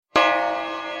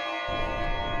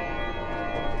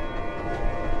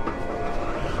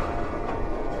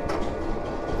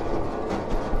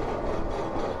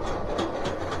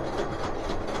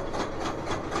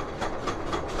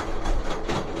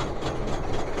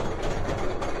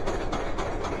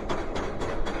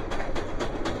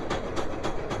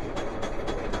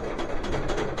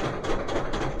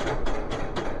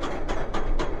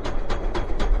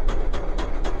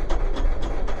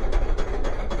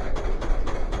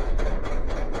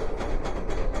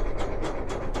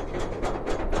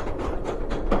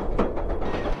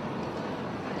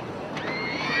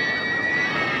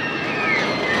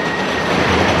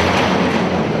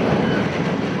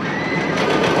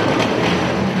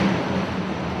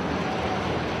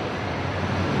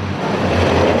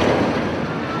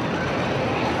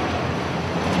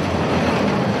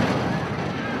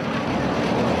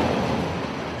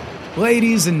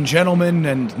Ladies and gentlemen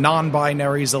and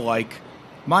non-binaries alike,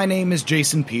 my name is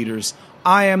Jason Peters.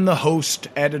 I am the host,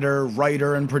 editor,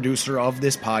 writer, and producer of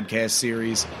this podcast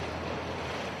series.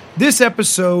 This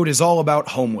episode is all about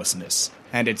homelessness,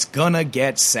 and it's gonna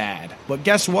get sad. But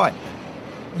guess what?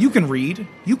 You can read.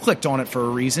 You clicked on it for a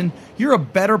reason. You're a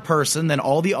better person than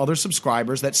all the other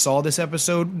subscribers that saw this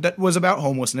episode that was about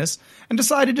homelessness and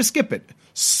decided to skip it.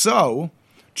 So,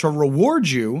 to reward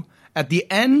you, at the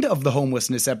end of the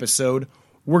homelessness episode,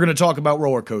 we're going to talk about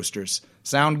roller coasters.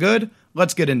 Sound good?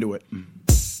 Let's get into it.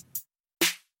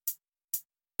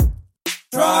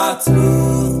 Try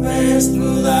toothpaste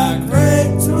through that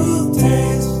great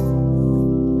toothpaste.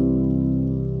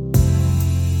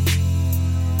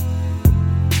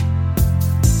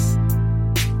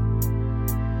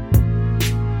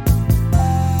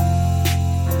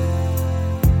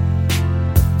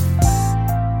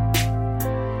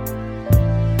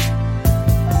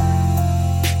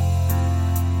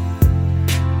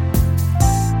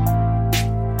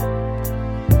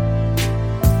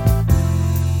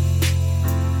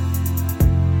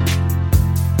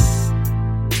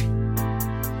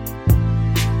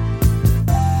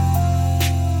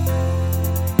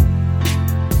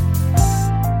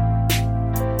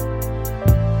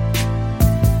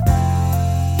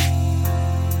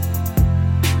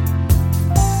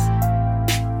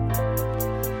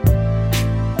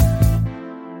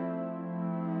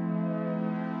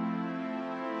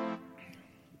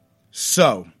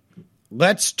 So,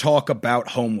 let's talk about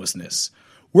homelessness.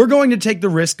 We're going to take the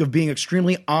risk of being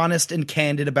extremely honest and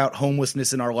candid about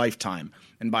homelessness in our lifetime.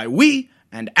 And by we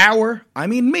and our, I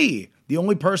mean me, the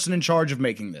only person in charge of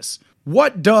making this.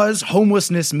 What does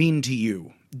homelessness mean to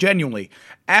you? Genuinely,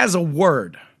 as a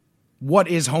word, what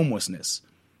is homelessness?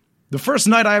 The first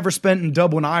night I ever spent in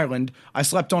Dublin, Ireland, I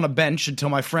slept on a bench until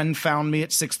my friend found me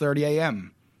at 6:30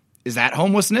 a.m. Is that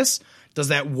homelessness? Does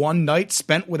that one night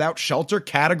spent without shelter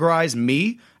categorize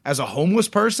me as a homeless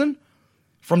person?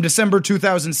 From December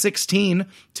 2016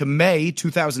 to May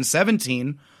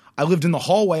 2017, I lived in the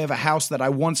hallway of a house that I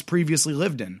once previously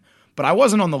lived in. But I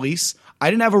wasn't on the lease. I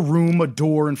didn't have a room, a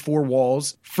door, and 4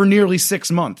 walls for nearly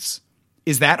 6 months.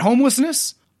 Is that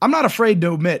homelessness? I'm not afraid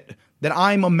to admit that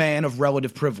I'm a man of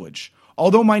relative privilege.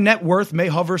 Although my net worth may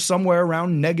hover somewhere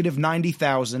around negative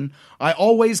 90,000, I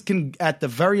always can, at the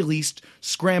very least,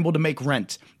 scramble to make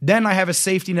rent. Then I have a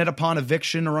safety net upon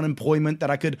eviction or unemployment that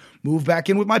I could move back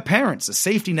in with my parents, a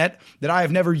safety net that I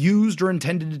have never used or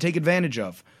intended to take advantage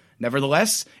of.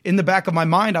 Nevertheless, in the back of my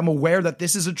mind, I'm aware that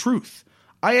this is a truth.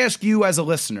 I ask you as a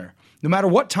listener, no matter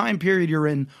what time period you're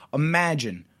in,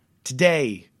 imagine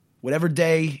today, whatever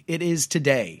day it is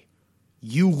today,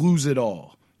 you lose it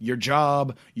all. Your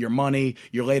job, your money,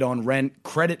 you're late on rent,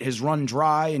 credit has run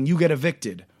dry, and you get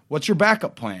evicted. What's your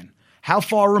backup plan? How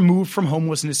far removed from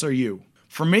homelessness are you?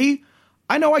 For me,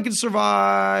 I know I could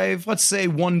survive, let's say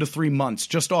 1 to 3 months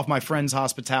just off my friend's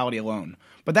hospitality alone.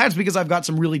 But that's because I've got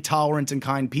some really tolerant and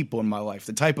kind people in my life,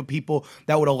 the type of people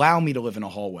that would allow me to live in a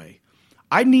hallway.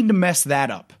 I'd need to mess that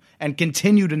up and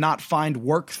continue to not find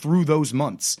work through those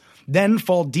months. Then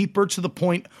fall deeper to the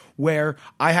point where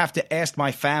I have to ask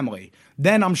my family.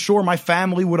 Then I'm sure my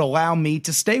family would allow me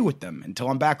to stay with them until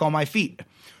I'm back on my feet.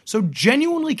 So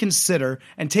genuinely consider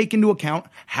and take into account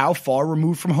how far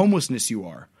removed from homelessness you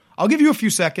are. I'll give you a few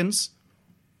seconds.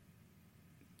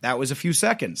 That was a few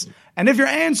seconds. And if your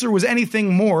answer was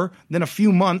anything more than a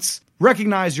few months,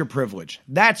 recognize your privilege.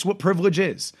 That's what privilege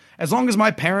is. As long as my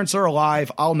parents are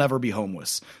alive, I'll never be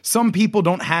homeless. Some people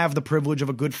don't have the privilege of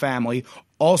a good family.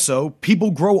 Also, people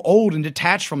grow old and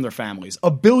detached from their families. A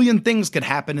billion things could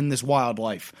happen in this wild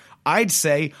life. I'd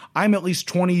say I'm at least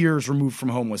 20 years removed from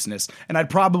homelessness, and I'd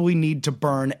probably need to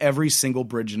burn every single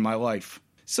bridge in my life.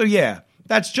 So yeah,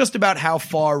 that's just about how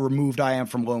far removed I am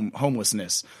from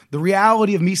homelessness. The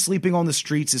reality of me sleeping on the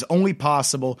streets is only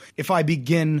possible if I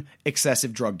begin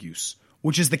excessive drug use,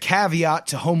 which is the caveat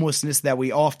to homelessness that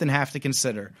we often have to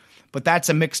consider. But that's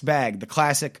a mixed bag. The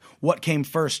classic, what came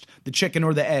first, the chicken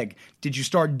or the egg? Did you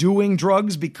start doing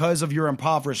drugs because of your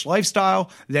impoverished lifestyle,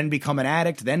 then become an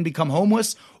addict, then become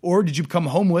homeless? Or did you become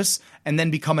homeless and then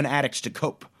become an addict to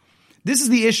cope? This is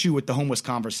the issue with the homeless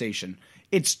conversation.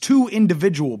 It's too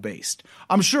individual-based.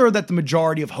 I'm sure that the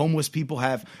majority of homeless people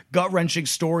have gut-wrenching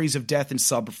stories of death and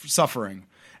suffering.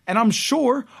 And I'm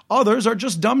sure others are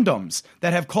just dum-dums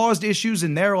that have caused issues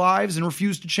in their lives and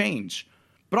refuse to change.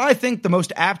 But I think the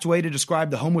most apt way to describe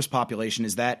the homeless population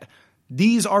is that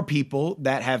These are people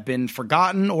that have been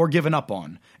forgotten or given up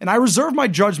on. And I reserve my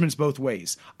judgments both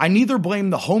ways. I neither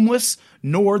blame the homeless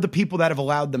nor the people that have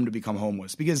allowed them to become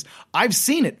homeless, because I've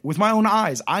seen it with my own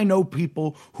eyes. I know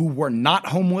people who were not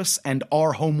homeless and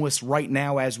are homeless right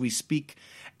now as we speak.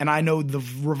 And I know the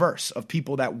reverse of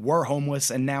people that were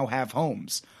homeless and now have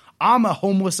homes. I'm a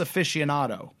homeless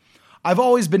aficionado. I've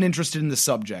always been interested in the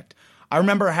subject. I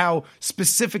remember how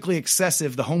specifically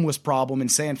excessive the homeless problem in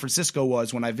San Francisco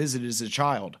was when I visited as a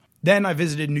child. Then I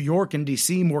visited New York and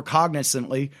DC more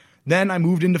cognizantly. Then I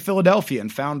moved into Philadelphia and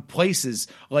found places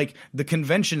like the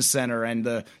Convention Center and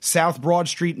the South Broad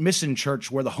Street Mission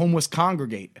Church where the homeless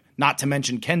congregate, not to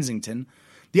mention Kensington.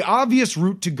 The obvious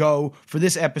route to go for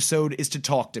this episode is to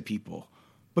talk to people.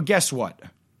 But guess what?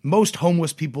 Most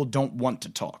homeless people don't want to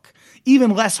talk.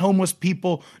 Even less homeless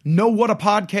people know what a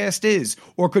podcast is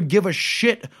or could give a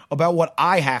shit about what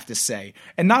I have to say.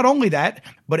 And not only that,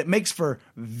 but it makes for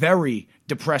very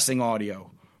depressing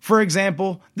audio. For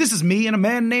example, this is me and a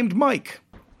man named Mike.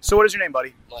 So what is your name,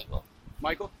 buddy? Michael.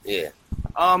 Michael? Yeah.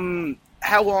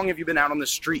 How long have you been out on the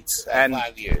streets? And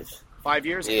 5 years. 5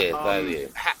 years? Yeah, 5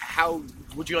 years. How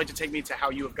would you like to take me to how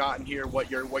you have gotten here,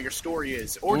 what your story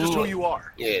is, or just who you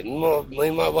are? Yeah, me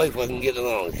and my wife wasn't getting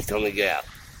along. She told me to get out.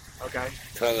 Okay.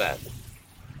 So I left.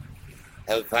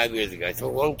 That was 5 years ago. I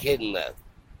told one kid and left.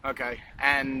 Okay.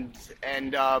 And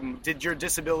did your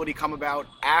disability come about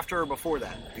after or before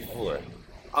that? Before.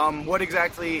 What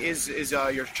exactly is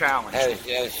your challenge? I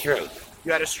had a stroke.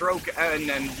 You had a stroke, and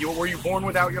were you born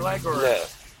without your leg, or? No.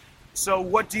 So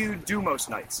what do you do most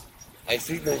nights? I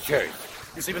sleep in the church.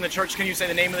 You sleep in the church. Can you say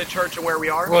the name of the church and where we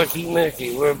are? 14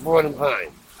 Ministry. We're at Borden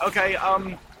Pine. Okay.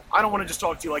 I don't want to just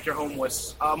talk to you like you're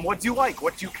homeless. What do you like?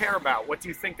 What do you care about? What do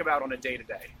you think about on a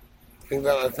day-to-day? Think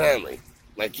about my family.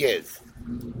 My kids.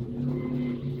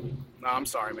 No, I'm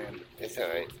sorry, man. It's all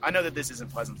right. I know that this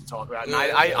isn't pleasant to talk about, and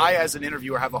I as an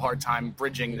interviewer, have a hard time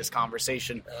bridging this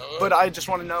conversation. But I just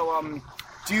want to know,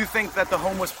 do you think that the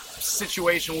homeless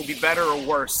situation will be better or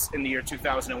worse in the year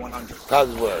 2100?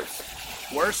 Probably worse.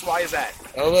 Worse? Why is that?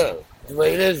 I don't know. The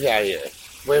way it is out here.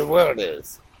 The way the world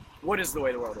is. What is the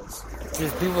way the world is?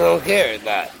 Just people don't care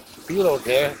about it. People don't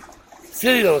care.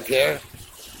 City don't care.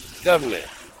 Government.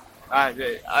 And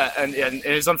it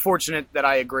is unfortunate that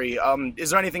I agree.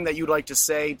 Is there anything that you'd like to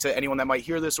say to anyone that might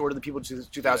hear this, or to the people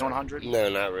of 2100? No,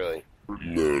 not really.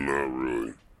 No, not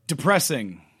really.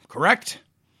 Depressing, correct?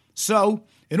 So,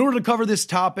 in order to cover this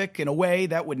topic in a way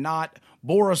that would not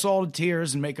bore us all to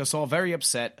tears and make us all very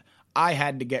upset, I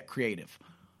had to get creative.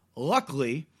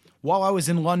 Luckily, while I was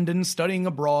in London studying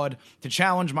abroad, to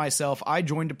challenge myself, I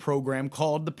joined a program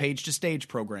called the Page to Stage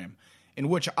program, in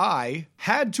which I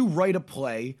had to write a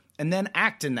play and then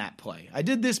act in that play. I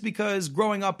did this because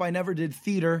growing up, I never did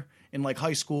theater in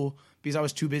high school because I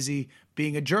was too busy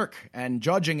being a jerk and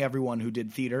judging everyone who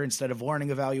did theater instead of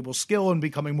learning a valuable skill and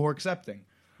becoming more accepting.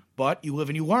 But you live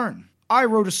and you learn. I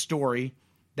wrote a story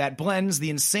that blends the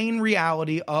insane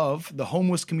reality of the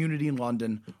homeless community in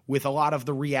London with a lot of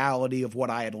the reality of what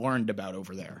I had learned about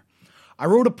over there. I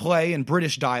wrote a play in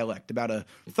British dialect about a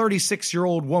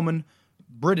 36-year-old woman,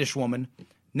 British woman,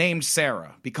 named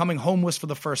Sarah, becoming homeless for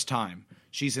the first time.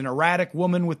 She's an erratic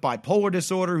woman with bipolar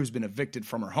disorder who's been evicted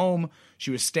from her home.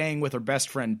 She was staying with her best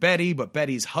friend Betty, but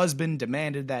Betty's husband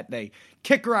demanded that they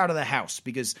kick her out of the house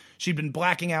because she'd been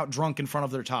blacking out drunk in front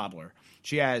of their toddler.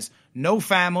 She has no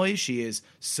family, she is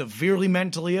severely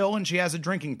mentally ill, and she has a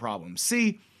drinking problem.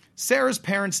 See, Sarah's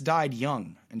parents died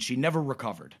young, and she never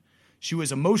recovered. She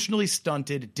was emotionally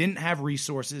stunted, didn't have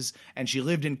resources, and she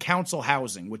lived in council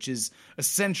housing, which is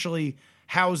essentially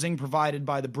housing provided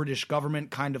by the British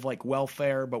government, kind of like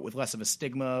welfare, but with less of a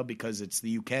stigma because it's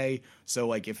the UK.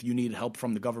 So, if you need help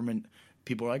from the government,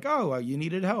 people are like, oh, you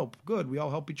needed help. Good, we all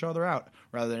help each other out.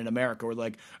 Rather than in America, we're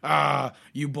like,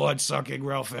 you blood-sucking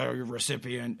welfare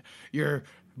recipient, you're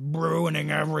ruining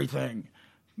everything.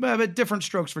 But different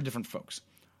strokes for different folks.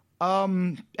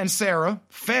 And Sarah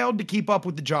failed to keep up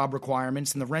with the job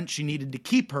requirements and the rent she needed to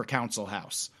keep her council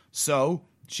house. So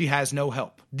she has no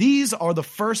help. These are the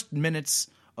first minutes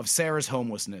of Sarah's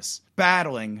homelessness,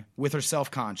 battling with her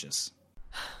self-conscious.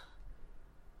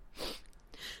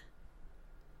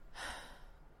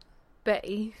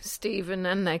 Betty, Stephen,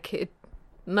 and their kid.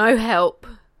 No help.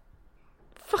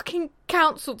 Fucking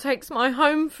council takes my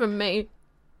home from me.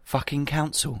 Fucking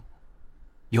council?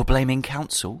 You're blaming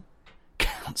council?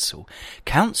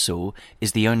 Council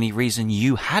is the only reason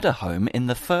you had a home in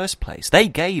the first place. They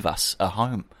gave us a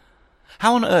home.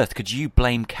 How on earth could you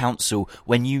blame council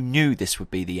when you knew this would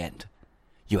be the end?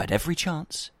 You had every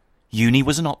chance. Uni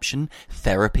was an option.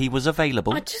 Therapy was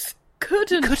available. I just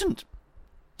couldn't.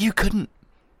 You couldn't.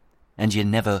 And you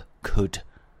never could.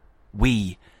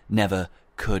 We never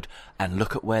could. And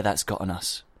look at where that's gotten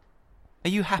us. Are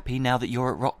you happy now that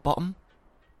you're at rock bottom?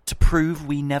 To prove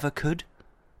we never could?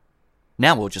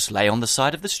 Now we'll just lay on the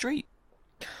side of the street.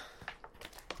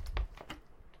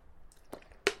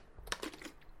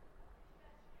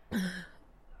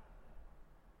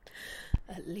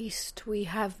 At least we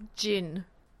have gin.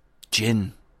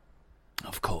 Gin,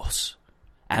 of course.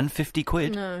 And 50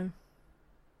 quid. No.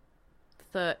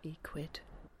 30 quid.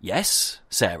 Yes,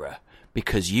 Sarah,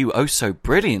 because you oh so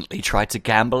brilliantly tried to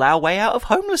gamble our way out of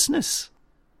homelessness.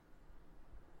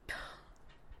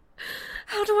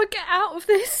 How do I get out of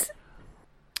this?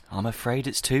 I'm afraid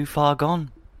it's too far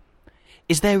gone.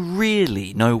 Is there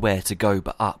really nowhere to go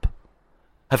but up?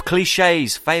 Have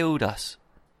clichés failed us?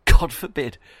 God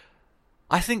forbid.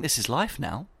 I think this is life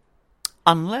now.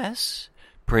 Unless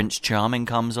Prince Charming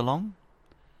comes along.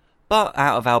 But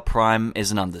out of our prime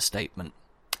is an understatement.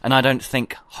 And I don't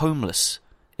think homeless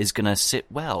is going to sit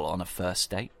well on a first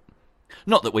date.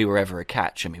 Not that we were ever a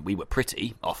catch. I mean, we were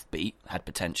pretty, offbeat, had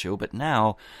potential. But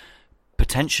now,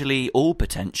 potentially all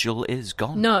potential is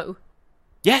gone. No.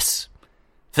 Yes.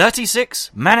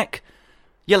 36, manic.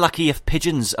 You're lucky if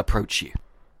pigeons approach you.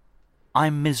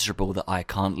 I'm miserable that I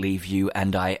can't leave you,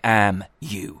 and I am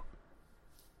you.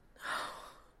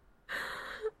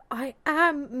 I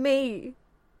am me.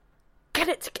 Get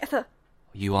it together.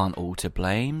 You aren't all to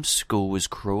blame. School was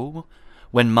cruel.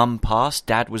 When Mum passed,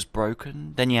 Dad was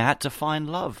broken. Then you had to find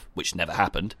love, which never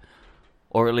happened.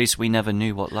 Or at least we never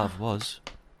knew what love was.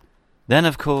 Then,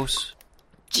 of course...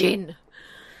 Gin.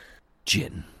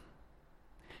 Gin.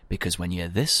 Because when you're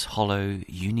this hollow,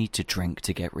 you need to drink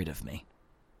to get rid of me.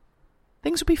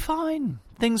 Things will be fine.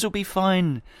 Things will be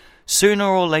fine. Sooner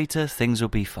or later, things will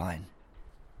be fine.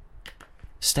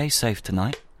 Stay safe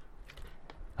tonight.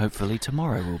 Hopefully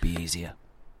tomorrow will be easier.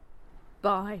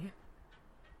 Bye.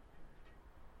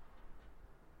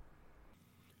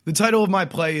 The title of my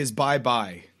play is Bye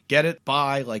Bye. Get it?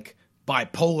 Bye, like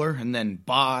bipolar, and then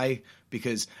bye,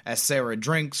 because as Sarah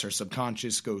drinks, her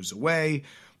subconscious goes away.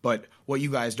 But what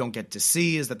you guys don't get to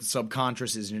see is that the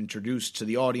subconscious is introduced to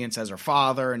the audience as her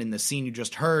father, and in the scene you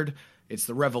just heard, it's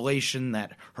the revelation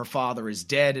that her father is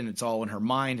dead, and it's all in her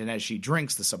mind, and as she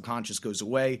drinks, the subconscious goes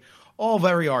away. All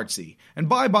very artsy. And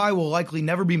Bye Bye will likely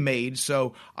never be made,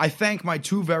 so I thank my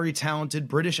two very talented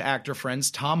British actor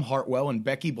friends, Tom Hartwell and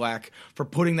Becky Black, for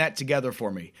putting that together for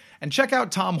me. And check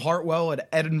out Tom Hartwell at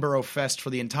Edinburgh Fest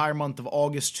for the entire month of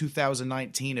August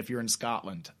 2019 if you're in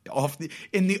Scotland.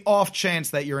 In the off chance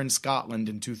that you're in Scotland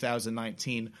in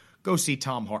 2019, go see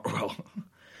Tom Hartwell.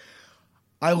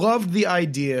 I loved the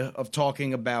idea of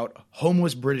talking about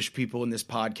homeless British people in this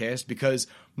podcast because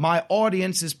my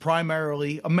audience is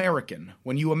primarily American.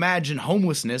 When you imagine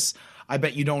homelessness, I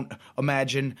bet you don't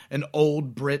imagine an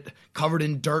old Brit covered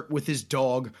in dirt with his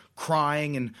dog,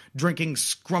 crying and drinking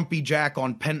Scrumpy Jack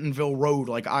on Pentonville Road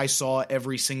like I saw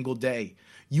every single day.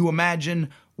 You imagine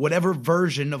whatever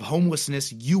version of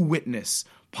homelessness you witness.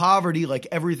 Poverty, like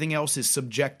everything else, is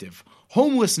subjective.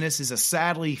 Homelessness is a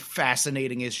sadly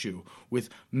fascinating issue with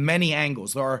many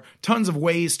angles. There are tons of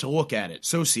ways to look at it.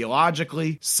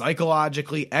 Sociologically,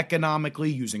 psychologically,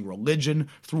 economically, using religion,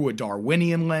 through a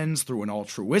Darwinian lens, through an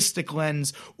altruistic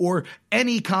lens, or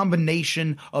any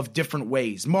combination of different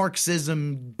ways.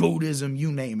 Marxism, Buddhism,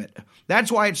 you name it.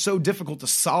 That's why it's so difficult to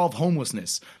solve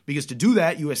homelessness, because to do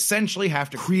that, you essentially have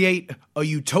to create a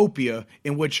utopia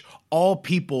in which all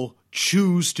people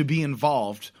choose to be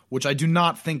involved, which I do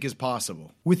not think is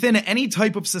possible. Within any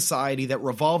type of society that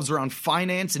revolves around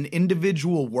finance and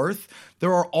individual worth,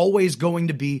 there are always going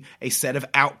to be a set of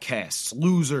outcasts,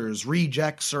 losers,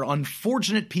 rejects, or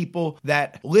unfortunate people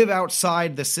that live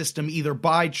outside the system either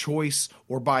by choice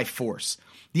or by force.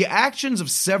 The actions of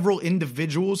several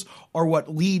individuals are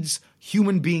what leads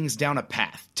human beings down a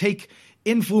path. Take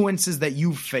influences that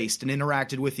you've faced and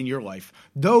interacted with in your life.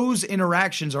 Those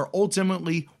interactions are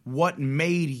ultimately what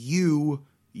made you,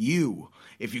 you.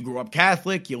 If you grew up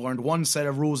Catholic, you learned one set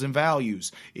of rules and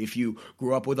values. If you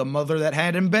grew up with a mother that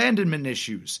had abandonment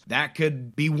issues, that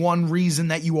could be one reason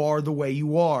that you are the way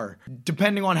you are.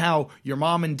 Depending on how your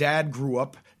mom and dad grew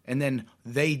up, and then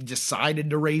they decided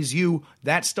to raise you,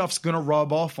 that stuff's going to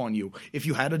rub off on you. If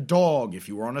you had a dog, if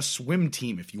you were on a swim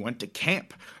team, if you went to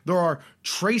camp, there are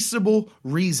traceable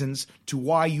reasons to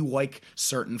why you like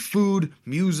certain food,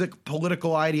 music,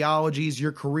 political ideologies,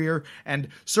 your career, and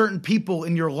certain people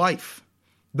in your life.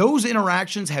 Those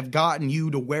interactions have gotten you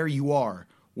to where you are,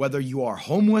 whether you are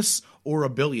homeless or a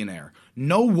billionaire.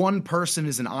 No one person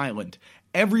is an island.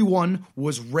 Everyone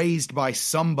was raised by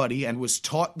somebody and was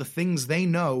taught the things they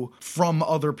know from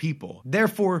other people.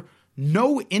 Therefore,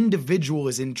 no individual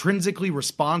is intrinsically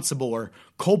responsible or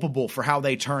culpable for how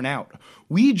they turn out.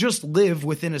 We just live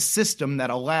within a system that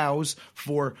allows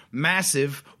for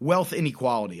massive wealth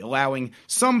inequality, allowing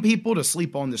some people to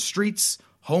sleep on the streets,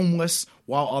 homeless,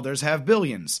 while others have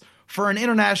billions. For an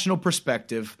international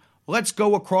perspective, let's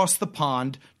go across the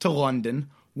pond to London,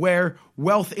 where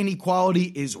wealth inequality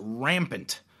is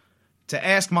rampant, to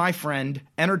ask my friend,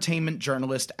 entertainment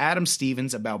journalist Adam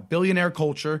Stevens about billionaire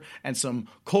culture and some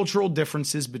cultural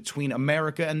differences between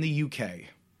America and the UK.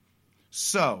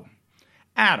 So,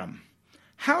 Adam,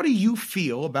 how do you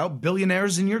feel about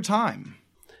billionaires in your time?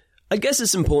 I guess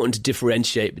it's important to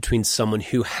differentiate between someone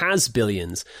who has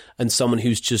billions and someone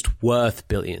who's just worth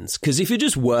billions. Because if you're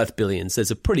just worth billions, there's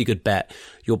a pretty good bet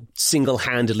you're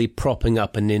single-handedly propping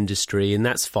up an industry, and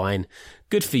that's fine.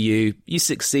 Good for you. You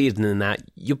succeeded in that.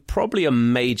 You're probably a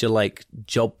major,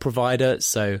 job provider,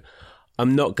 so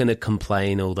I'm not going to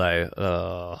complain,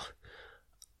 although...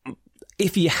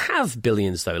 If you have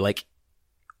billions, though,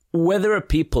 where there are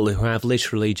people who have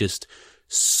literally just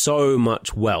so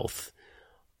much wealth...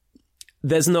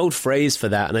 There's an old phrase for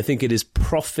that, and I think it is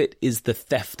profit is the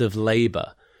theft of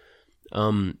labor.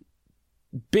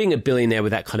 Being a billionaire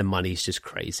with that kind of money is just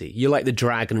crazy. You're like the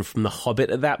dragon from The Hobbit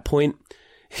at that point.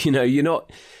 You're not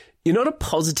a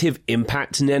positive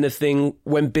impact in anything.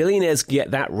 When billionaires get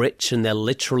that rich and they're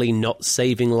literally not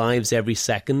saving lives every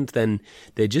second, then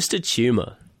they're just a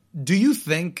tumor. Do you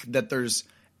think that there's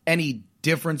any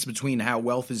difference between how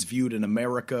wealth is viewed in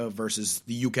America versus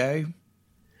the UK?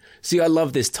 See, I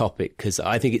love this topic because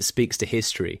I think it speaks to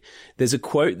history. There's a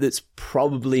quote that's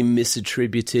probably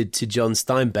misattributed to John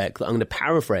Steinbeck that I'm going to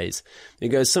paraphrase. It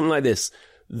goes something like this.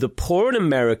 The poor in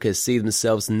America see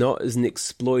themselves not as an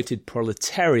exploited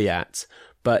proletariat,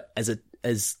 but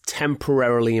as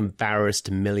temporarily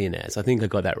embarrassed millionaires. I think I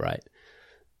got that right.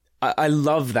 I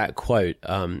love that quote.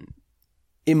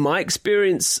 In my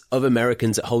experience of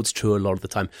Americans, it holds true a lot of the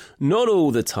time. Not all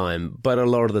the time, but a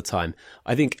lot of the time.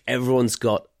 I think everyone's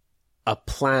got a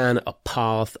plan, a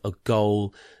path, a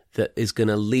goal that is going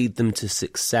to lead them to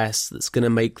success, that's going to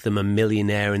make them a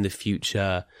millionaire in the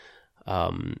future.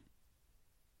 The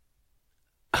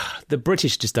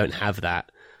British just don't have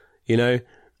that.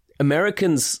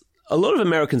 Americans, a lot of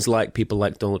Americans like people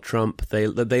like Donald Trump. They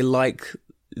like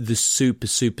the super,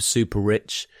 super, super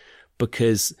rich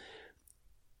because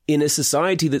in a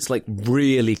society that's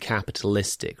really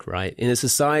capitalistic, right? In a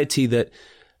society that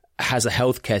has a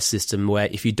healthcare system where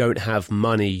if you don't have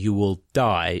money, you will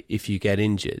die if you get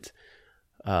injured.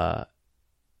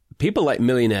 People like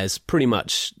millionaires, pretty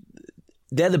much,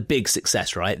 they're the big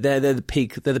success, right? They're the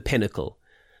peak, they're the pinnacle.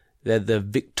 They're the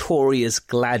victorious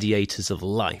gladiators of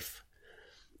life.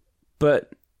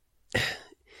 But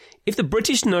if the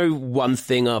British know one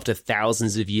thing after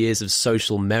thousands of years of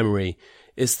social memory,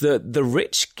 it's that the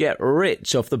rich get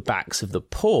rich off the backs of the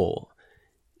poor.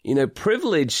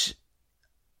 Privilege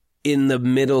in the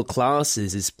middle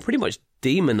classes is pretty much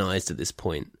demonized at this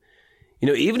point.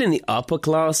 Even in the upper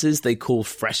classes, they call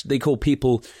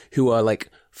people who are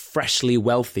freshly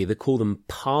wealthy, they call them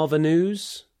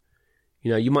parvenus.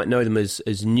 You might know them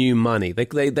as new money.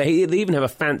 They even have a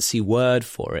fancy word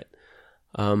for it.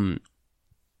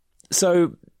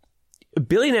 So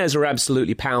billionaires are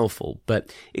absolutely powerful,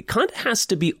 but it kind of has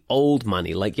to be old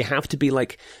money. You have to be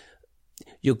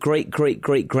your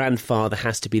great-great-great-grandfather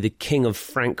has to be the king of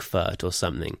Frankfurt or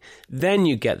something. Then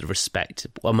you get the respect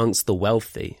amongst the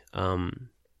wealthy. And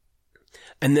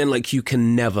then, you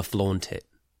can never flaunt it.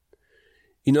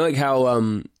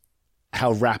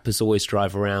 How rappers always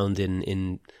drive around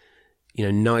in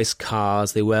nice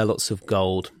cars. They wear lots of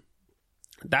gold.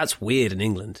 That's weird in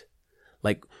England.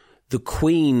 The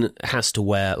Queen has to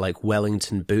wear,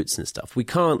 Wellington boots and stuff.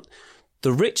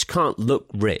 The rich can't look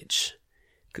rich.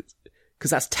 Because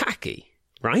that's tacky,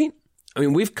 right? I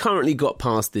mean, we've currently got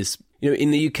past this. In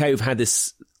the UK, we've had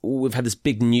this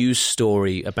big news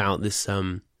story about this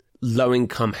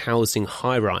low-income housing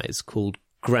high-rise called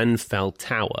Grenfell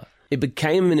Tower. It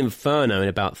became an inferno in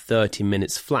about 30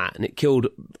 minutes flat, and it killed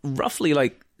roughly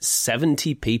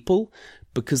 70 people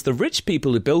because the rich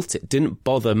people who built it didn't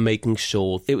bother making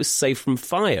sure it was safe from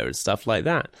fire and stuff like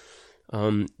that.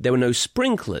 There were no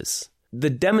sprinklers. The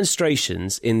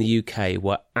demonstrations in the UK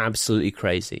were absolutely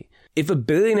crazy. If a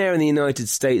billionaire in the United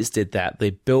States did that,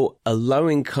 they built a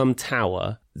low-income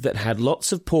tower that had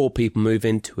lots of poor people move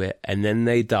into it, and then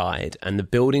they died, and the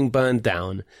building burned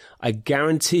down, I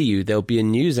guarantee you there'll be a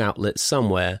news outlet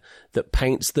somewhere that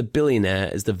paints the billionaire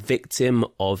as the victim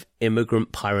of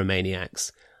immigrant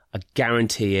pyromaniacs. I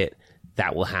guarantee it,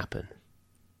 that will happen.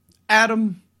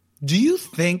 Adam, do you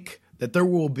think that there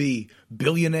will be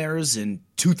billionaires in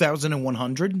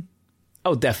 2100?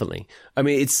 Oh, definitely. I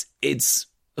mean, it's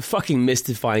fucking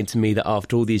mystifying to me that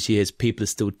after all these years, people are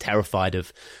still terrified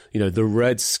of, the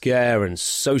Red Scare and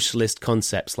socialist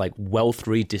concepts like wealth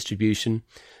redistribution.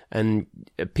 And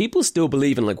people still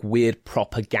believe in like weird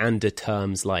propaganda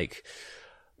terms like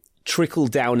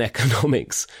trickle-down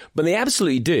economics, but they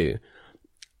absolutely do.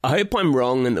 I hope I'm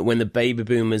wrong and that when the baby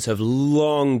boomers have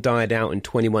long died out in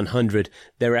 2100,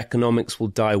 their economics will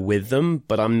die with them,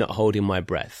 but I'm not holding my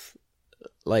breath.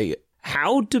 Like,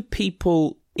 how do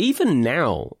people, even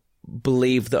now,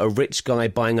 believe that a rich guy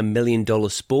buying $1 million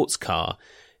sports car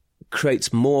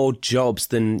creates more jobs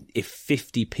than if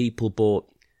 50 people bought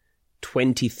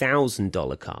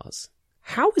 $20,000 cars?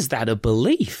 How is that a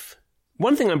belief?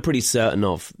 One thing I'm pretty certain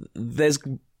of, there's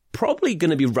probably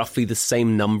going to be roughly the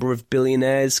same number of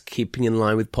billionaires keeping in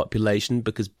line with population,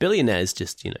 because billionaires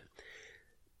just,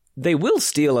 they will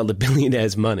steal other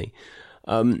billionaires' money.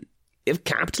 If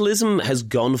capitalism has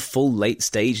gone full late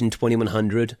stage in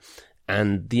 2100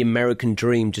 and the American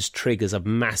dream just triggers a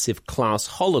massive class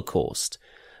holocaust,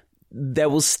 there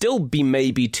will still be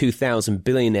maybe 2,000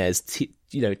 billionaires,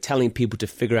 telling people to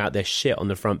figure out their shit on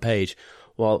the front page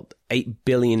while 8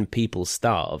 billion people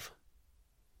starve.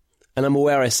 And I'm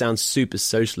aware I sound super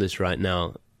socialist right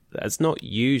now. That's not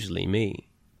usually me.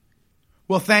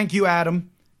 Well, thank you,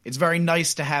 Adam. It's very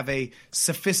nice to have a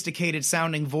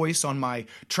sophisticated-sounding voice on my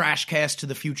trash cast to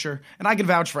the future, and I can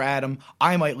vouch for Adam.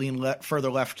 I might lean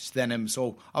further left than him,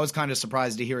 so I was kind of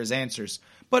surprised to hear his answers.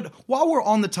 But while we're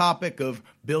on the topic of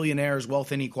billionaires,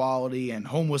 wealth inequality, and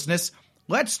homelessness,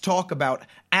 let's talk about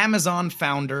Amazon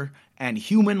founder and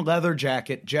human leather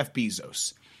jacket Jeff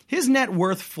Bezos. His net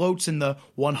worth floats in the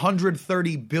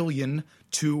 $130 billion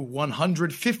to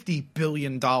 $150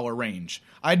 billion range.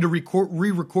 I had to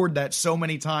re-record that so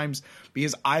many times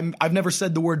because I've never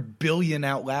said the word billion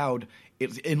out loud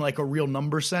in like a real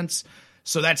number sense.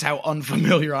 So that's how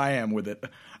unfamiliar I am with it.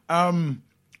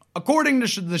 According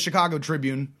to the Chicago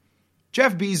Tribune,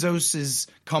 Jeff Bezos'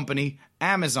 company,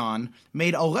 Amazon,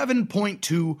 made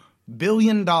 $11.2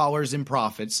 billion in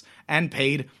profits and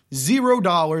paid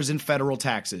 $0 in federal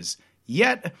taxes.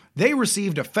 Yet, they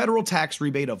received a federal tax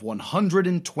rebate of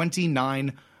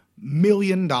 $129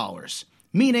 million,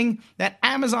 meaning that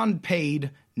Amazon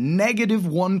paid negative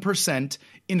 1%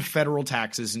 in federal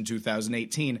taxes in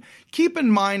 2018. Keep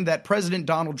in mind that President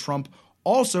Donald Trump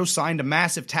also signed a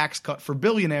massive tax cut for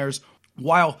billionaires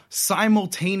while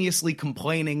simultaneously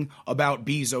complaining about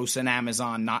Bezos and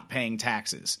Amazon not paying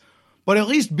taxes. But at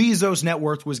least Bezos' net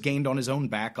worth was gained on his own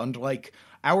back, unlike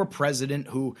our president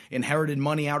who inherited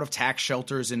money out of tax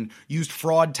shelters and used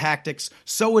fraud tactics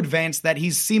so advanced that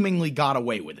he's seemingly got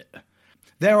away with it.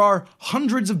 There are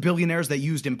hundreds of billionaires that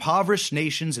used impoverished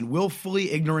nations and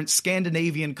willfully ignorant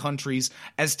Scandinavian countries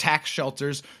as tax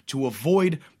shelters to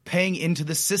avoid paying into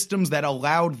the systems that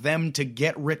allowed them to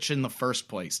get rich in the first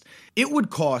place. It would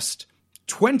cost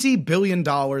 $20 billion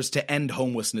to end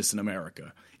homelessness in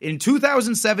America. In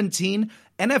 2017,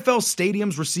 NFL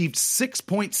stadiums received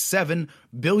 $6.7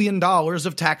 billion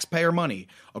of taxpayer money.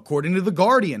 According to The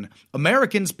Guardian,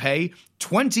 Americans pay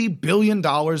 $20 billion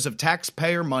of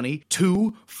taxpayer money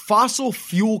to fossil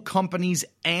fuel companies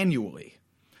annually.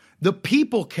 The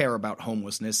people care about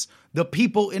homelessness. The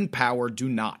people in power do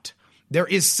not. There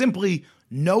is simply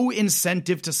no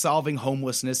incentive to solving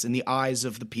homelessness in the eyes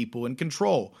of the people in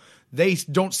control. They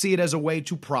don't see it as a way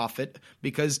to profit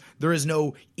because there is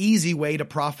no easy way to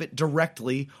profit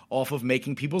directly off of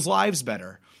making people's lives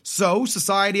better. So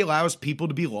society allows people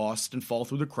to be lost and fall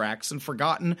through the cracks and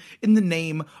forgotten in the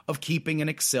name of keeping an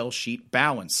Excel sheet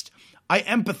balanced. I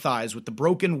empathize with the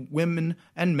broken women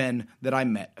and men that I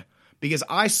met because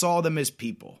I saw them as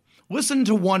people. Listen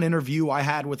to one interview I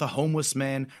had with a homeless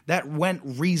man that went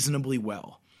reasonably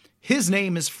well. His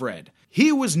name is Fred.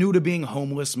 He was new to being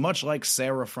homeless, much like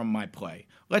Sarah from my play.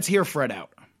 Let's hear Fred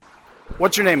out.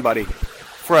 What's your name, buddy?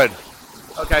 Fred.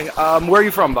 Okay, where are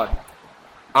you from, bud?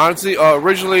 Honestly,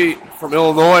 originally from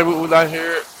Illinois, we moved out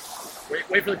here.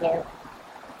 Wait for the call.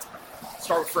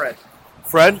 Start with Fred.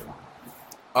 Fred.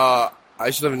 I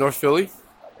used to live in North Philly.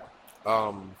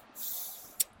 I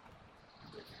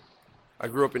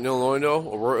grew up in Illinois,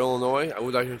 Aurora, Illinois. I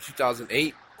moved out here in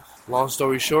 2008. Long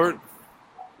story short,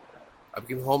 I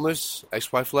became homeless.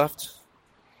 Ex-wife left.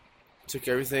 Took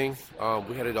everything.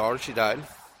 We had a daughter. She died.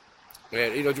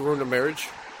 And, you ruined the marriage.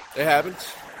 It happened.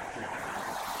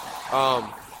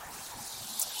 I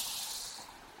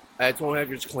had 2.5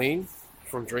 years clean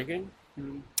from drinking.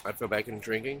 I fell back into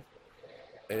drinking.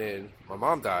 And my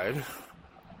mom died.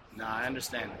 Nah, I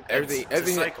understand. Everything It's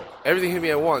a cycle. Everything hit me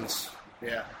at once.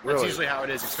 Yeah, that's Really? usually how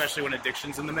it is, especially when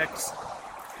addiction's in the mix.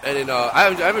 And then I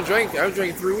haven't drank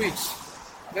in 3 weeks.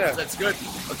 Yeah. That's good.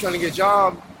 I'm trying to get a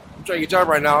job. I'm trying to get a job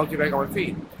right now. Get back on my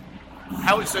feet.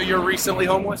 So you're recently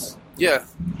homeless? Yeah.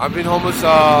 I've been homeless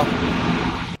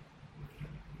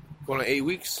going on 8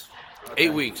 weeks.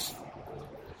 8 weeks.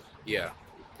 Yeah.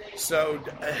 So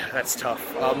that's tough.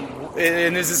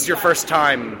 And is this your first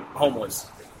time homeless?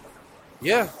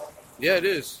 Yeah. Yeah, it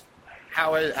is.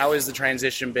 How has the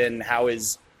transition been? How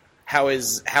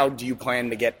do you plan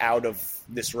to get out of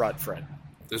this rut, Fred?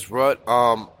 This rut,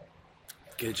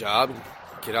 get a job,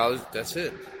 get out. That's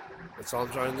it. That's all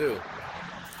I'm trying to do.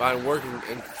 Find work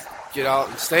and get out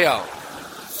and stay out.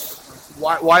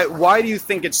 Why do you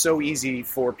think it's so easy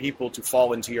for people to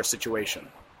fall into your situation?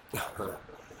 Because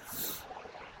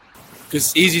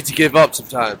it's easy to give up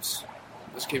sometimes.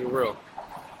 Let's keep it real.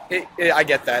 I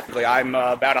get that. Like, I'm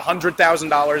about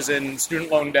 $100,000 in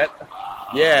student loan debt.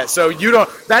 Yeah, so you don't.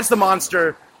 That's the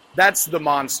monster. That's the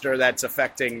monster that's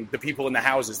affecting the people in the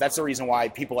houses. That's the reason why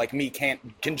people like me can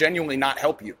genuinely not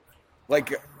help you.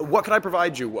 Like, what could I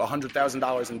provide you?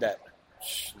 $100,000 in debt.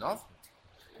 Nothing.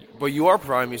 But you are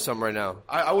providing me something right now.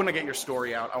 I want to get your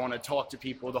story out. I want to talk to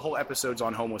people. The whole episode's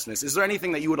on homelessness. Is there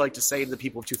anything that you would like to say to the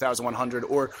people of 2100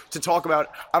 or to talk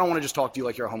about? I don't want to just talk to you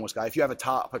like you're a homeless guy. If you have a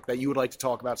topic that you would like to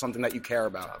talk about, something that you care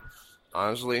about.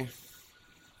 Honestly,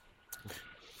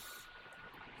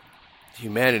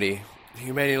 humanity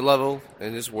level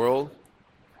in this world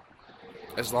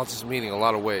has lost its meaning in a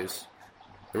lot of ways.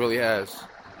 It really has.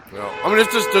 You know, I mean,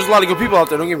 there's a lot of good people out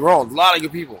there. Don't get me wrong, a lot of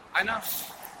good people. I know,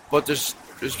 but there's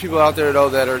people out there though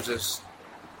that are just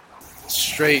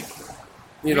straight,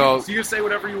 you know. So you say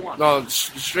whatever you want. No,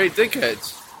 straight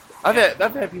dickheads. I've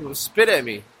had people spit at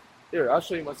me. Here, I'll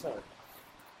show you my son.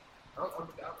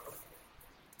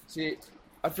 See,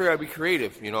 I figured I'd be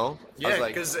creative, you know. Yeah,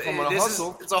 because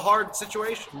it's a hard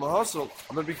situation. I'm a hustle.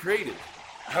 I'm gonna be creative.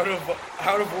 Out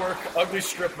of work, ugly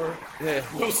stripper. Yeah,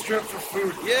 we'll strip for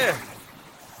food. Yeah,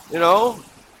 you know,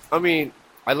 I mean,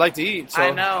 I like to eat. So.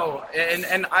 I know,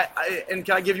 and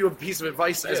can I give you a piece of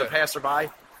advice as a passerby,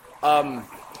 from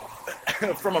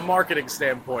a marketing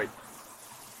standpoint?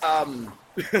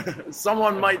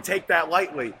 Someone might take that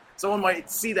lightly. Someone might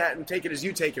see that and take it as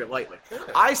you taking it lightly. Yeah.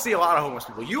 I see a lot of homeless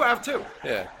people. You have too.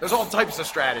 Yeah. There's all types of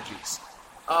strategies.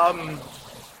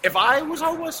 If I was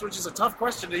homeless, which is a tough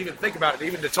question to even think about it,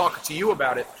 even to talk to you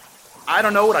about it, I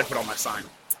don't know what I'd put on my sign.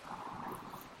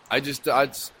 I'd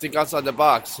think outside the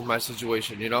box in my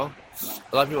situation, you know?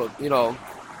 A lot of people, you know,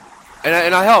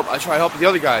 and I help. I try to help the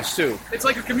other guys too. It's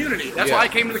like a community. That's why I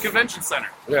came to the convention center.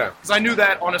 Yeah. Because I knew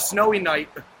that on a snowy night,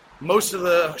 most of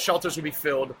the shelters would be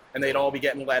filled, and they'd all be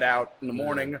getting let out in the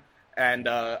morning. And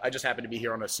I just happened to be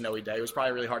here on a snowy day. It was probably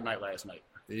a really hard night last night.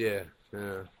 Yeah.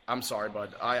 I'm sorry,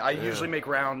 bud. I usually make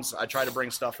rounds. I try to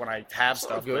bring stuff when I have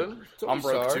stuff. Good. I'm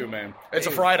broke too, man. It's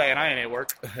a Friday, and I ain't at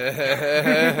work.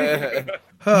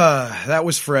 That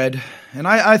was Fred. And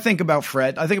I think about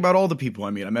Fred. I think about all the people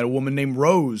I meet. I met a woman named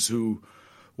Rose who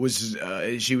was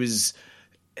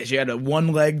she had a one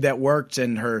leg that worked,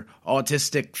 and her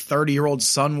autistic 30-year-old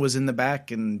son was in the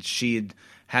back, and she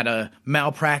had a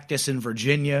malpractice in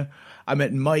Virginia. I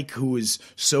met Mike, who was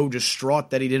so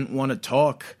distraught that he didn't want to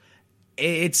talk.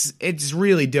 It's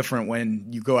really different when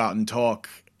you go out and talk.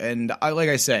 And like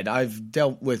I said, I've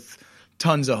dealt with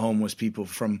tons of homeless people,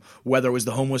 from whether it was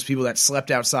the homeless people that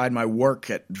slept outside my work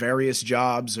at various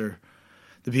jobs or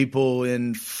the people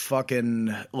in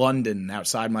fucking London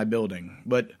outside my building.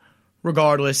 But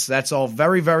regardless, that's all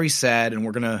very, very sad, and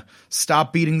we're going to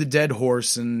stop beating the dead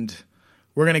horse, and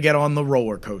we're going to get on the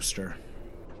roller coaster.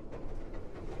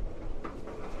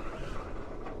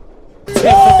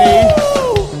 Tiffany.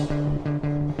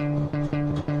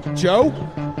 Joe?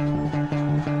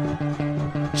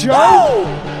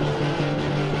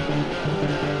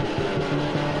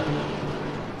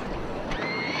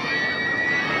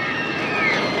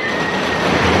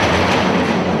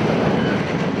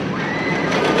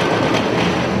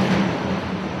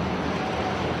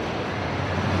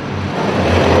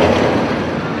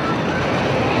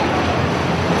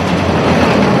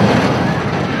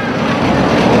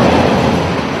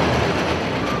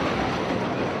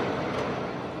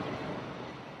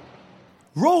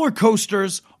 Roller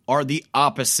coasters are the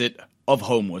opposite of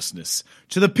homelessness.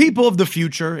 To the people of the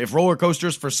future, if roller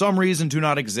coasters for some reason do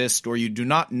not exist, or you do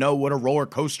not know what a roller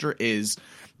coaster is,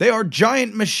 they are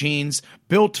giant machines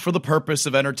built for the purpose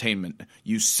of entertainment.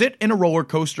 You sit in a roller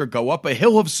coaster, go up a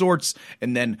hill of sorts,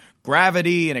 and then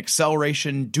gravity and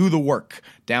acceleration do the work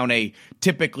down a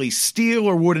typically steel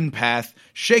or wooden path,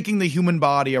 shaking the human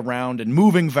body around and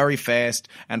moving very fast,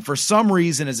 and for some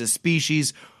reason as a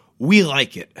species, we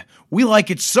like it. We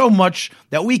like it so much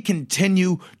that we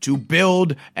continue to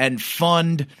build and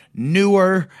fund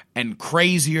newer and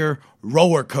crazier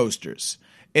roller coasters.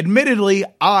 Admittedly,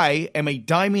 I am a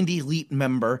Diamond Elite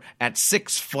member at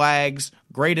Six Flags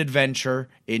Great Adventure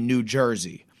in New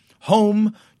Jersey,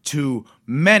 home to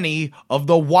many of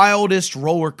the wildest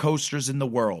roller coasters in the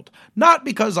world. Not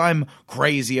because I'm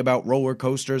crazy about roller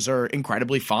coasters or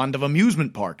incredibly fond of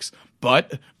amusement parks,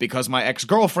 but because my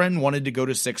ex-girlfriend wanted to go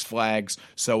to Six Flags,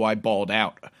 so I balled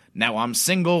out. Now I'm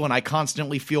single and I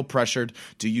constantly feel pressured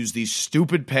to use these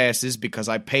stupid passes because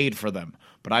I paid for them.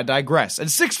 But I digress. And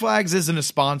Six Flags isn't a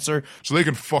sponsor, So they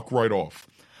can fuck right off.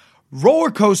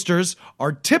 roller coasters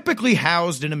are typically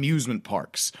housed in amusement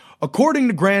parks. According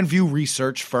to Grandview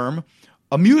research firm,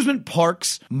 amusement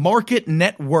parks' market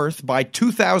net worth by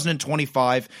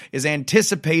 2025 is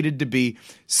anticipated to be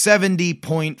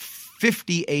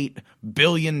 $70.58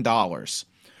 billion.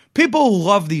 People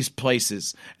love these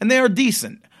places, and they are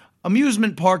decent.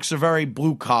 Amusement parks are very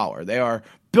blue-collar. They are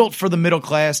built for the middle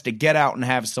class to get out and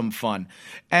have some fun.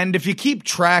 And if you keep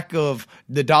track of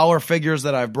the dollar figures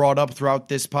that I've brought up throughout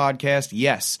this podcast,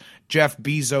 yes, Jeff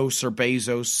Bezos or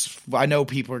Bezos, I know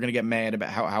people are going to get mad about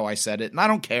how I said it, and I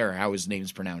don't care how his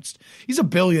name's pronounced. He's a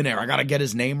billionaire. I got to get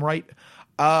his name right.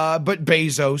 But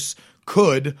Bezos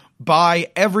could buy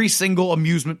every single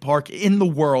amusement park in the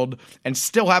world and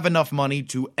still have enough money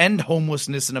to end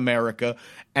homelessness in America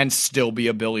and still be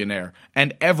a billionaire.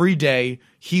 And every day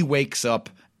he wakes up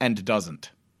and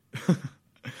doesn't.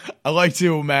 I like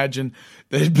to imagine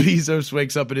that Bezos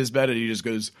wakes up in his bed and he just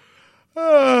goes,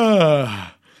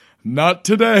 not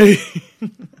today.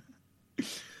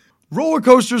 Roller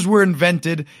coasters were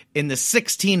invented in the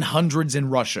 1600s in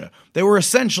Russia. They were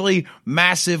essentially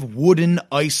massive wooden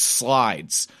ice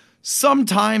slides.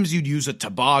 Sometimes you'd use a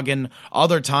toboggan,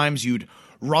 other times you'd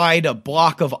ride a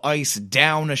block of ice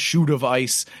down a chute of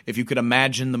ice, if you could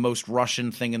imagine the most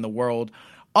Russian thing in the world.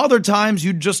 Other times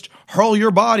you'd just hurl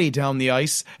your body down the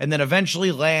ice and then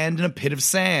eventually land in a pit of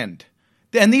sand.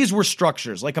 And these were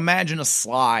structures, like imagine a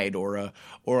slide or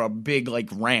a big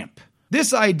ramp.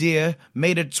 This idea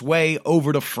made its way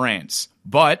over to France,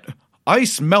 but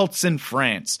ice melts in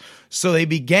France, so they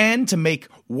began to make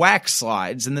wax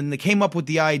slides, and then they came up with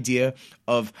the idea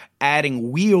of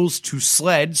adding wheels to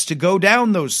sleds to go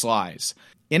down those slides.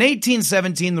 In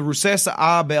 1817, the Rousses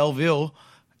à Belleville,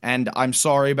 and I'm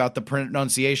sorry about the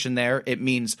pronunciation there, it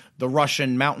means the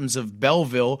Russian mountains of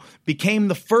Belleville, became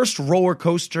the first roller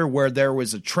coaster where there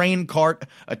was a train cart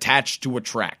attached to a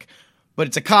track. But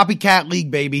it's a copycat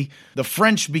league, baby. The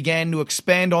French began to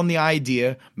expand on the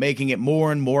idea, making it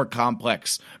more and more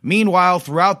complex. Meanwhile,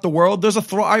 throughout the world, there's a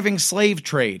thriving slave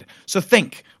trade. So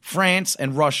think, France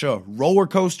and Russia, roller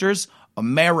coasters.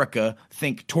 America,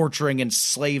 think torturing and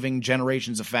enslaving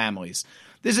generations of families.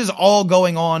 This is all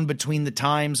going on between the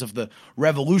times of the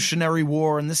Revolutionary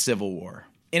War and the Civil War.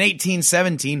 In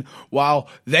 1817, while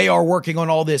they are working on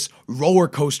all this roller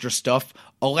coaster stuff,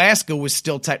 Alaska was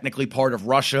still technically part of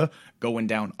Russia, going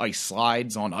down ice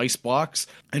slides on ice blocks,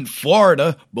 and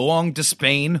Florida belonged to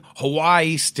Spain.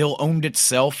 Hawaii still owned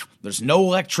itself. There's no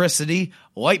electricity.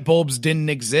 Light bulbs didn't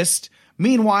exist.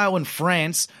 Meanwhile, in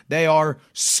France, they are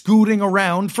scooting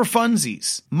around for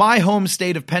funsies. My home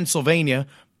state of Pennsylvania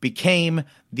became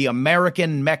the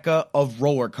American mecca of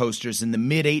roller coasters in the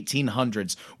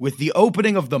mid-1800s with the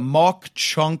opening of the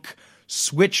Mauch-Chunk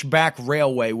Switchback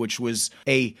Railway, which was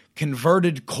a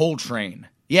converted coal train.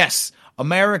 Yes,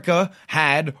 America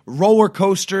had roller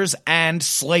coasters and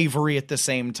slavery at the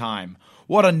same time.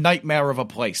 What a nightmare of a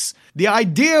place. The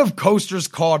idea of coasters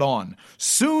caught on.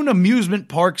 Soon amusement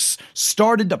parks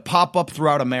started to pop up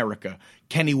throughout America.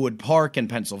 Kennywood Park in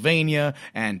Pennsylvania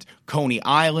and Coney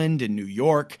Island in New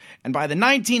York. And by the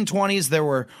 1920s, there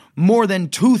were more than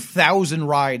 2,000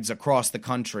 rides across the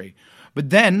country. But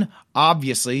then,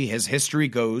 obviously, as history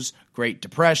goes, Great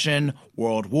Depression,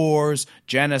 World Wars,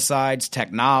 genocides,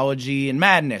 technology, and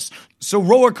madness. So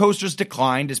roller coasters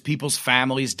declined as people's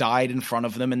families died in front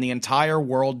of them and the entire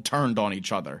world turned on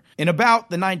each other. In about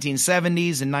the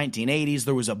 1970s and 1980s,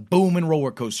 there was a boom in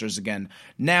roller coasters again.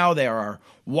 Now there are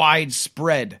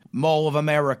widespread Mall of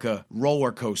America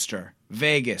roller coaster,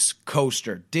 Vegas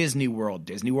coaster, Disney World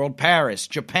Paris,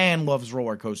 Japan loves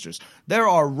roller coasters. There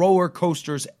are roller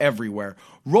coasters everywhere.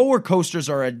 Roller coasters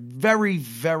are a very,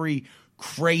 very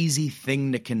crazy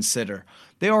thing to consider.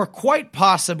 They are quite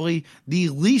possibly the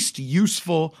least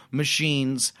useful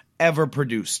machines ever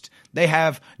produced. They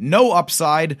have no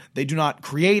upside. They do not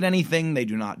create anything. They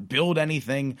do not build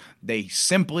anything. They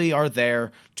simply are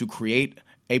there to create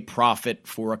a profit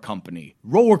for a company.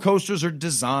 Roller coasters are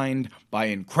designed by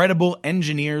incredible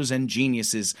engineers and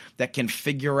geniuses that can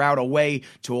figure out a way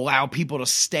to allow people to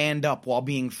stand up while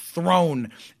being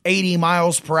thrown 80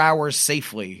 miles per hour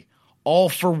safely. All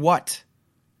for what?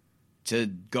 To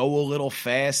go a little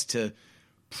fast, to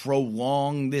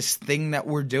prolong this thing that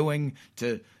we're doing,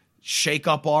 to shake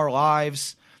up our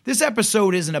lives. This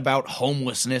episode isn't about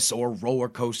homelessness or roller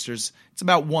coasters. It's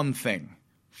about one thing: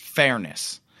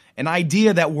 fairness. An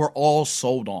idea that we're all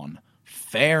sold on.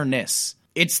 Fairness.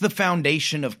 It's the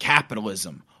foundation of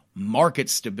capitalism, market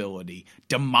stability,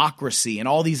 democracy, and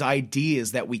all these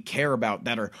ideas that we care about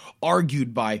that are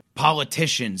argued by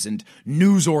politicians and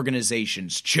news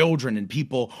organizations, children, and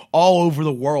people all over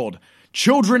the world.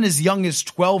 Children as young as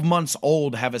 12 months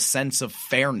old have a sense of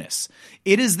fairness.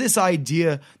 It is this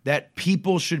idea that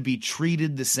people should be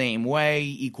treated the same way,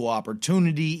 equal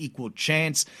opportunity, equal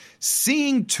chance.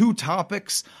 Seeing two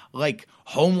topics like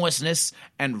homelessness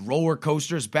and roller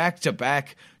coasters back to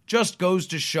back just goes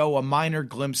to show a minor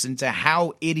glimpse into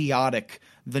how idiotic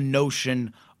the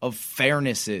notion of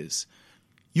fairness is.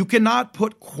 You cannot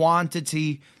put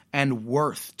quantity and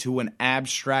worth to an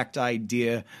abstract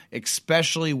idea,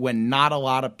 especially when not a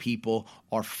lot of people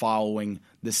are following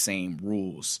the same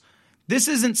rules. This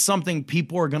isn't something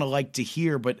people are going to like to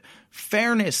hear, but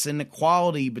fairness and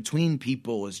equality between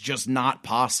people is just not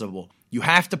possible. You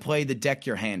have to play the deck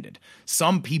you're handed.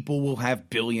 Some people will have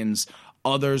billions,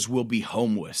 others will be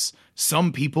homeless.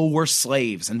 Some people were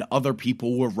slaves and other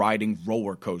people were riding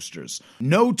roller coasters.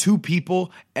 No two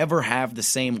people ever have the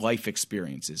same life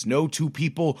experiences. No two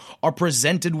people are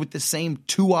presented with the same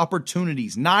two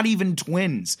opportunities, not even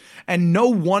twins. And no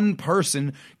one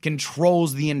person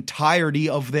controls the entirety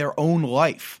of their own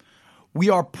life. We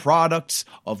are products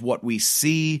of what we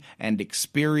see and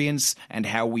experience and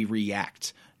how we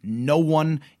react. No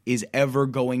one is ever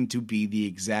going to be the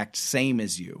exact same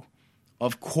as you.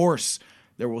 Of course,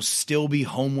 there will still be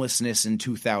homelessness in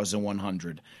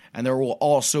 2100, and there will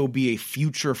also be a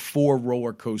future for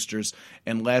roller coasters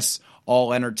unless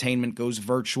all entertainment goes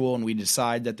virtual and we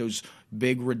decide that those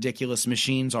big, ridiculous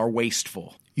machines are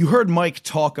wasteful. You heard Mike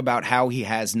talk about how he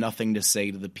has nothing to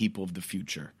say to the people of the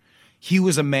future. He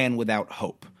was a man without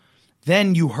hope.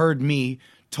 Then you heard me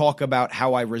talk about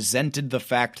how I resented the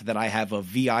fact that I have a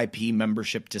VIP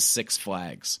membership to Six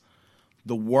Flags.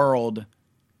 The world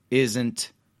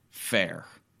isn't fair.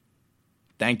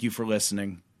 Thank you for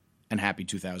listening, and happy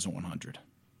 2100.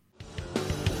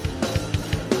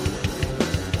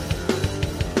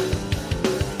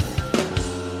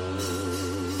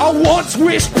 I once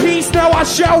wished peace, now I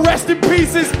shall rest in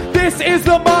pieces. This is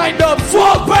the mind of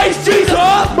Swamp-Based Jesus.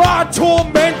 My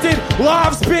tormented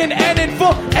lives been ended,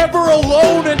 forever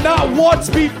alone and not once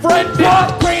befriended.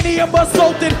 Cranium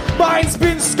assaulted, mind's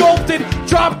been sculpted,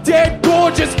 drop dead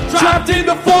gorgeous, trapped in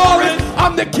the forest.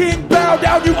 I'm the king, bow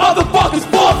down, you motherfuckers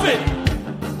forfeit.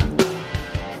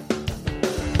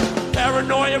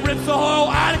 Paranoia rips the whole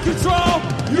out of control.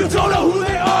 You don't know who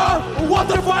they are or what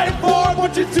they're fighting for.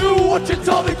 What you do, what you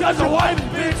told me, cause your wife is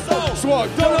big soul.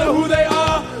 Don't know who they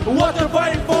are or what they're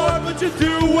fighting for. But you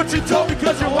do what you told me,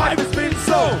 cause your wife has been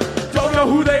sold. Don't know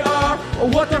who they are or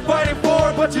what they're fighting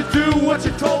for. But you do what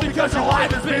you told me, because your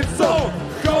wife has been sold.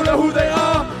 Don't know who they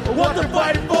are or what they're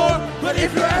fighting for. But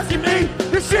if you're asking me,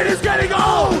 this shit is getting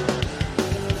old.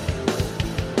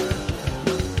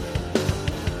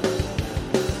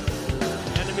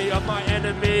 Of my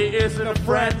enemy isn't a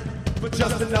friend, but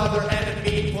just another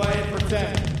enemy playing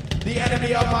pretend. The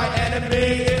enemy of my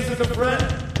enemy isn't a friend,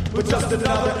 but just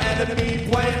another enemy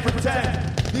playing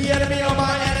pretend. The enemy of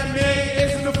my enemy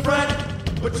isn't a friend,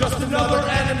 but just another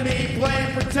enemy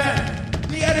playing pretend.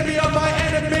 The enemy of my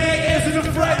enemy isn't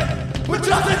a friend, but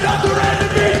just another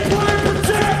enemy playing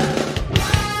pretend.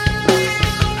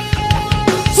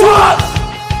 Swamp!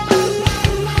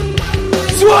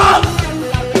 Swamp!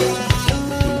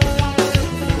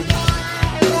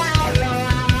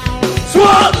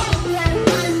 Swamp!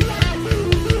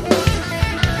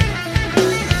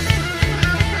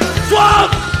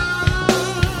 Swamp!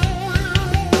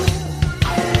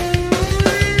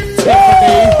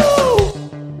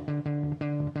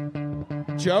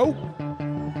 Joe?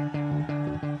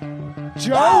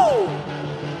 Joe?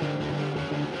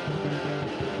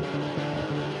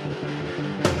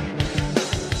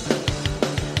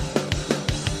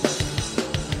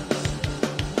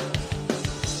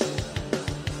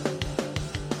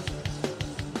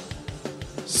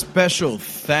 Special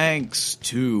thanks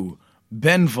to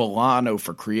Ben Villano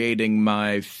for creating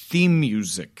my theme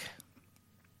music.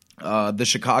 The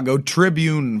Chicago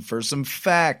Tribune for some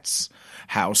facts.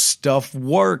 How Stuff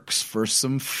Works for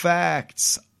some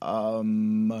facts.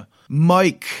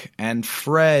 Mike and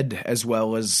Fred, as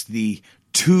well as the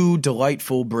 2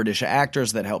 delightful British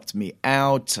actors that helped me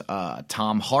out,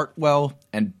 Tom Hartwell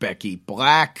and Becky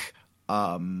Black,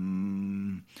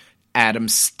 Adam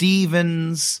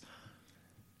Stevens.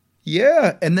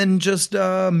 Yeah, and then just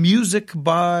music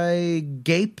by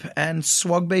Gape and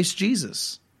Swagbass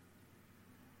Jesus.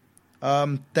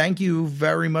 Thank you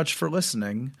very much for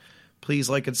listening. Please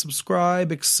like and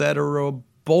subscribe, etc.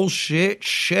 Bullshit,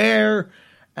 share,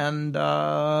 and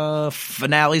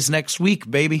finales next week,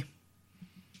 baby.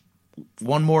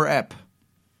 One more ep.